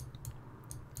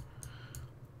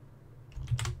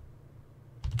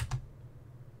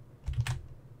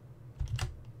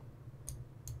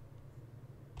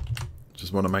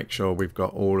 Just want to make sure we've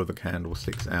got all of the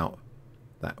candlesticks out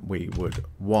that we would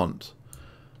want.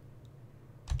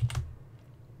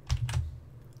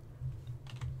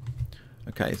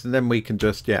 Okay, so then we can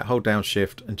just, hold down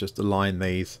shift and just align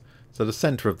these. So the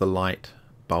center of the light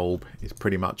bulb is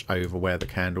pretty much over where the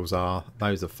candles are.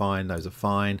 Those are fine, those are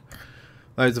fine.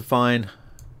 Those are fine.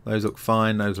 Those look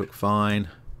fine, those look fine.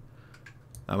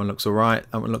 That one looks alright,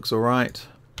 that one looks alright.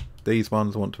 These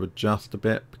ones I want to adjust a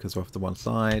bit because we're off to one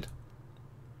side.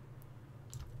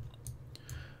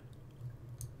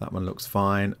 That one looks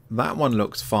fine. That one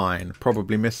looks fine.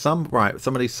 Probably missed some. Right,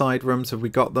 some of these side rooms, have we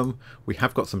got them? We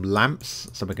have got some lamps,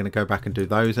 so we're going to go back and do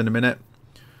those in a minute.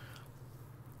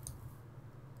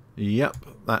 Yep,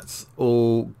 that's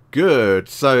all good.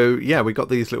 So, yeah, we got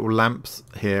these little lamps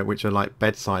here, which are like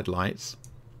bedside lights.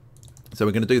 So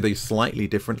we're going to do these slightly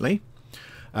differently,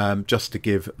 just to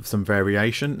give some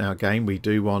variation. Now, again, we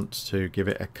do want to give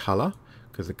it a colour,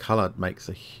 because the colour makes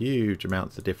a huge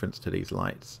amount of difference to these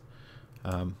lights.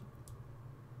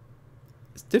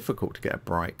 It's difficult to get a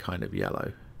bright kind of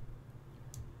yellow.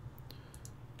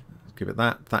 Let's give it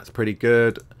that. That's pretty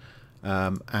good.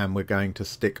 And we're going to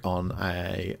stick on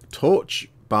a torch,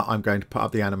 but I'm going to put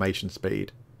up the animation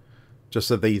speed just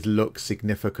so these look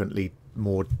significantly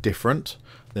more different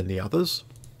than the others.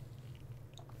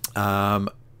 We're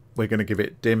going to give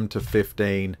it dim to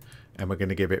 15, and we're going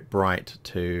to give it bright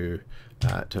to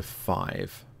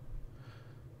 5.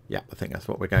 Yeah, I think that's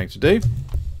what we're going to do.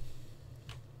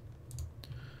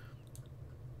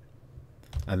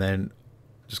 And then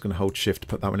just going to hold shift to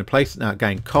put that one in place. Now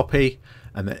again, copy,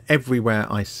 and then everywhere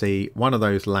I see one of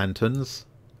those lanterns,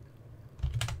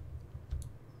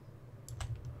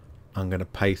 I'm going to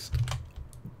paste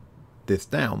this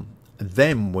down. And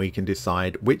then we can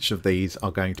decide which of these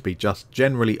are going to be just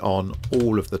generally on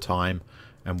all of the time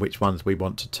and which ones we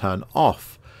want to turn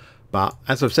off. But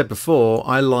as I've said before,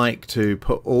 I like to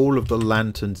put all of the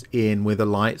lanterns in with a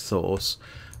light source,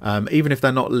 even if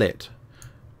they're not lit,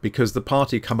 because the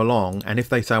party come along, and if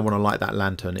they say I want to light that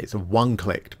lantern, it's a one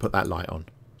click to put that light on.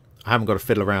 I haven't got to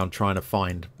fiddle around trying to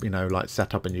find, you know, like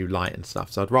set up a new light and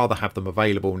stuff. So I'd rather have them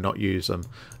available, not use them,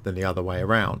 than the other way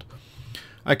around.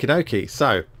 Okie dokie.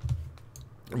 So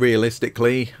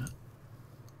realistically,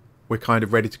 we're kind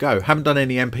of ready to go. Haven't done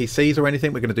any NPCs or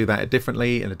anything. We're going to do that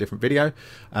differently in a different video.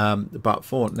 But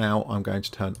for now, I'm going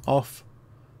to turn off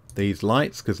these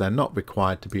lights because they're not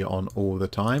required to be on all the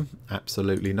time.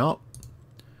 Absolutely not.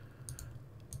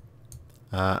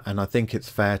 And I think it's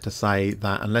fair to say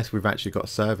that unless we've actually got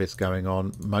service going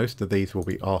on, most of these will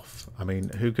be off. I mean,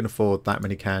 who can afford that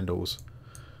many candles?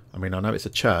 I mean, I know it's a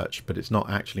church, but it's not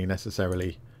actually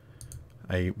necessarily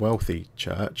a wealthy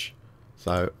church.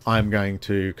 So I'm going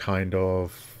to I'm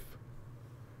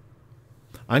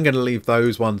going to leave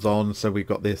those ones on. So we've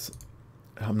got this.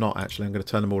 I'm not actually. I'm going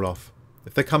to turn them all off.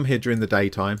 If they come here during the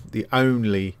daytime, the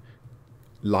only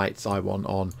lights I want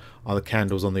on are the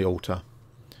candles on the altar.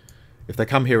 If they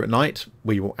come here at night,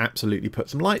 we will absolutely put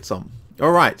some lights on.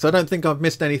 All right. So I don't think I've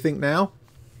missed anything now.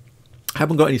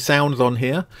 Haven't got any sounds on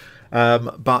here,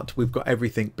 but we've got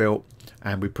everything built,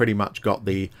 and we've pretty much got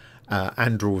the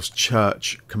Andrew's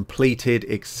church completed,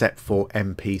 except for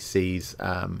NPCs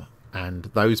and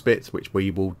those bits, which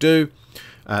we will do.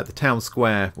 The town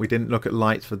square, we didn't look at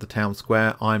lights for the town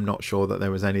square. I'm not sure that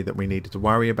there was any that we needed to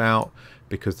worry about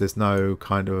because there's no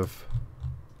kind of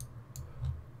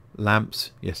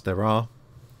lamps. Yes, there are.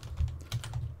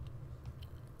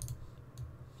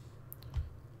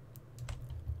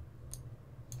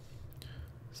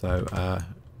 So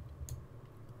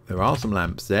there are some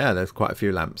lamps. Yeah, there's quite a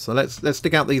few lamps. So let's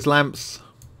stick out these lamps.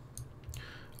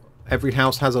 Every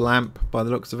house has a lamp by the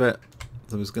looks of it.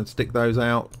 So I'm just going to stick those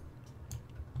out.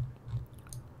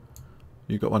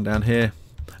 You've got one down here.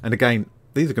 And again,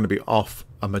 these are going to be off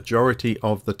a majority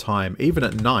of the time. Even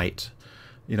at night,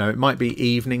 you know, it might be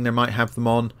evening, they might have them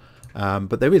on.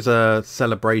 But there is a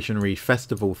celebrationary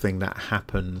festival thing that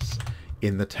happens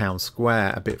in the town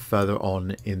square a bit further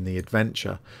on in the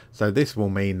adventure. So this will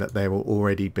mean that there will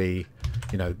already be,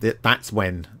 you know, that's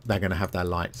when they're going to have their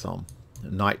lights on.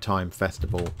 A nighttime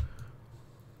festival.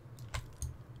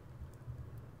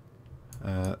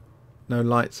 No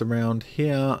lights around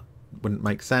here. Wouldn't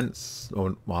make sense,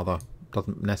 or rather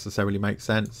doesn't necessarily make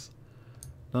sense.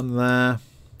 None there.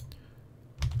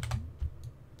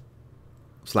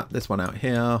 Slap this one out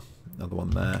here. Another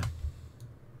one there.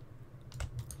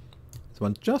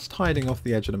 One just hiding off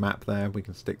the edge of the map there. We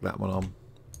can stick that one on.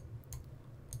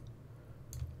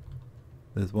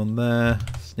 There's one there.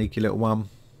 Sneaky little one.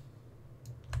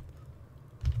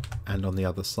 And on the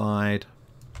other side.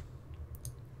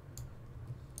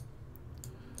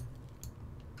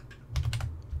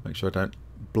 Make sure I don't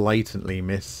blatantly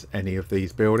miss any of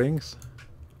these buildings.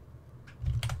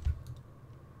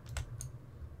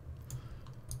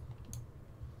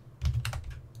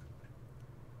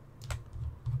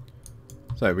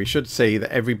 So we should see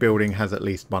that every building has at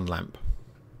least one lamp.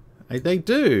 They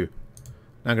do.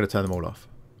 Now I'm going to turn them all off.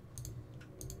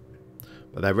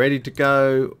 But they're ready to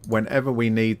go whenever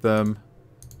we need them.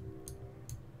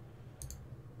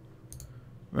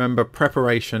 Remember,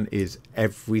 preparation is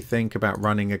everything about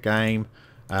running a game.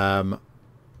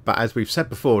 But as we've said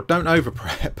before, don't over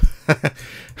prep.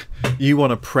 You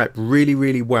want to prep really,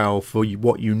 really well for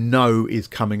what you know is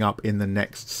coming up in the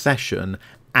next session,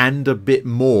 and a bit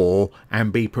more,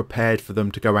 and be prepared for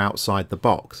them to go outside the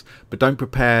box. But don't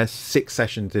prepare 6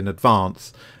 sessions in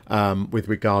advance with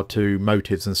regard to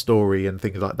motives and story and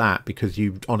things like that, because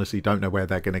you honestly don't know where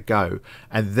they're going to go.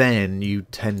 And then you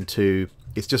tend to,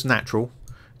 it's just natural.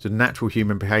 It's a natural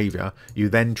human behaviour. You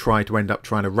then try to end up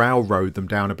trying to railroad them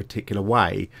down a particular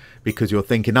way because you're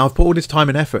thinking, oh, I've put all this time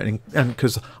and effort and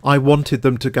because I wanted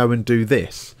them to go and do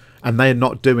this, and they're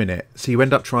not doing it. So you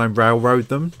end up trying to railroad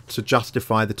them to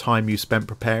justify the time you spent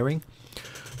preparing.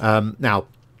 Now,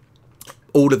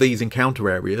 all of these encounter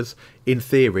areas, in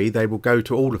theory, they will go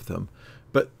to all of them.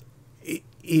 But it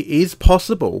is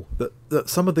possible that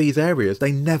some of these areas,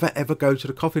 they never ever go to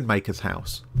the coffin maker's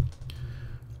house.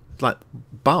 It's like,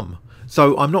 bum.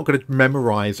 So I'm not going to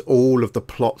memorize all of the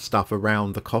plot stuff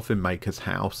around the coffin maker's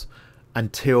house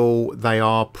until they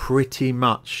are pretty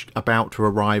much about to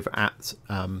arrive at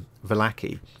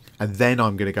Vallaki. And then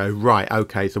I'm going to go, right,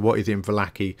 okay, so what is in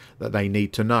Vallaki that they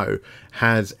need to know?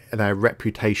 Has their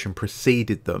reputation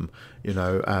preceded them? You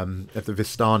know, have the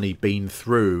Vistani been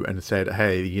through and said,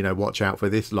 hey, you know, watch out for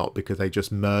this lot because they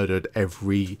just murdered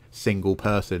every single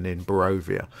person in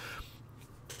Barovia?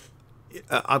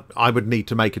 I would need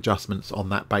to make adjustments on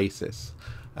that basis.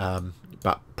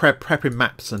 But prepping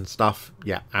maps and stuff,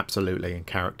 yeah, absolutely, and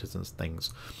characters and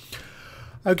things.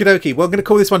 Okie dokie, well, I'm going to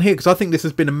call this one here because I think this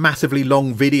has been a massively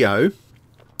long video.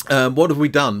 What have we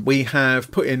done? We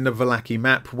have put in the Vallaki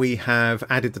map. We have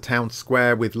added the town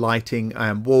square with lighting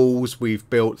and walls. We've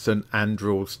built St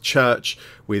Andrew's church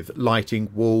with lighting,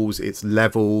 walls, its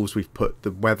levels. We've put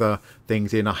the weather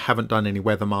things in. I haven't done any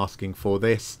weather masking for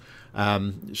this.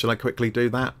 Shall I quickly do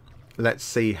that? Let's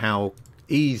see how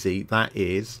easy that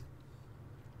is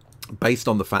based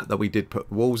on the fact that we did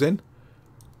put walls in.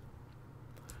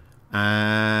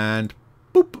 And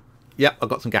boop, yep, I've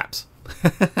got some gaps.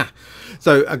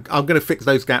 So I'm going to fix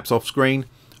those gaps off screen.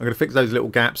 I'm going to fix those little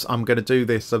gaps. I'm going to do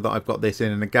this so that I've got this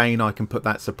in, and again I can put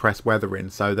that suppressed weather in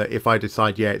so that if I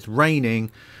decide, yeah, it's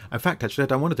raining, in fact actually I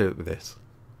don't want to do it with this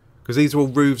because these are all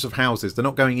roofs of houses, they're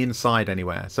not going inside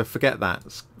anywhere, so forget that.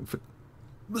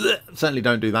 Certainly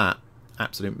don't do that,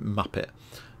 absolute muppet.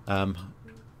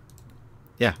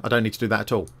 Yeah, I don't need to do that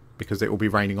at all because it will be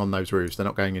raining on those roofs. They're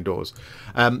not going indoors.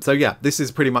 So yeah, this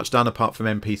is pretty much done apart from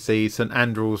NPCs. St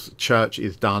Andrew's Church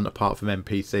is done apart from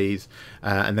NPCs.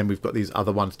 And then we've got these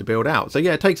other ones to build out. So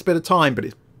yeah, it takes a bit of time, but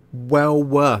it's well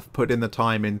worth putting the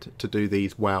time in to do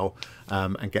these well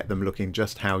and get them looking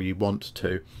just how you want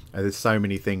to. There's so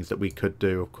many things that we could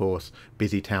do, of course.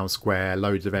 Busy town square,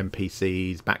 loads of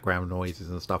NPCs, background noises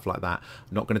and stuff like that.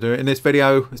 I'm not going to do it in this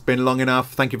video. It's been long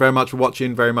enough. Thank you very much for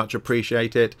watching. Very much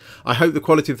appreciate it. I hope the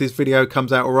quality of this video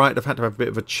comes out all right. I've had to have a bit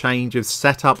of a change of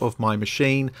setup of my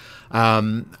machine.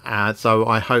 So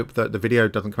I hope that the video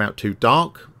doesn't come out too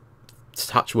dark.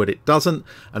 Touch wood, it doesn't,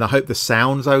 and I hope the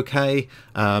sound's okay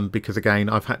because again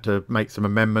I've had to make some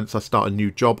amendments. I start a new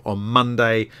job on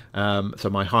Monday, so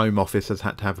my home office has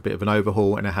had to have a bit of an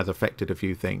overhaul and it has affected a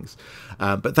few things,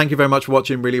 but thank you very much for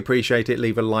watching, really appreciate it.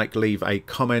 Leave a like, leave a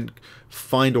comment,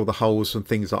 find all the holes and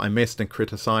things that I missed and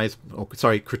criticize, or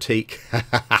sorry, critique.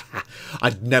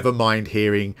 I'd never mind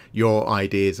hearing your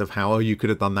ideas of how, oh, you could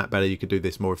have done that better, you could do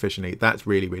this more efficiently. That's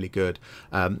really, really good.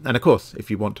 And of course, if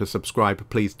you want to subscribe,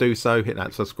 please do so. Hit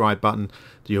that subscribe button.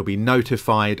 You'll be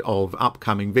notified of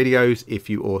upcoming videos if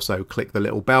you also click the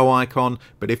little bell icon.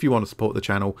 But if you want to support the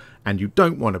channel and you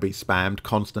don't want to be spammed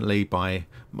constantly by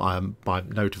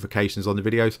notifications on the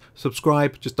videos,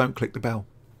 subscribe, just don't click the bell.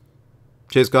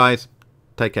 Cheers guys,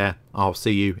 take care, I'll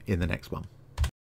see you in the next one.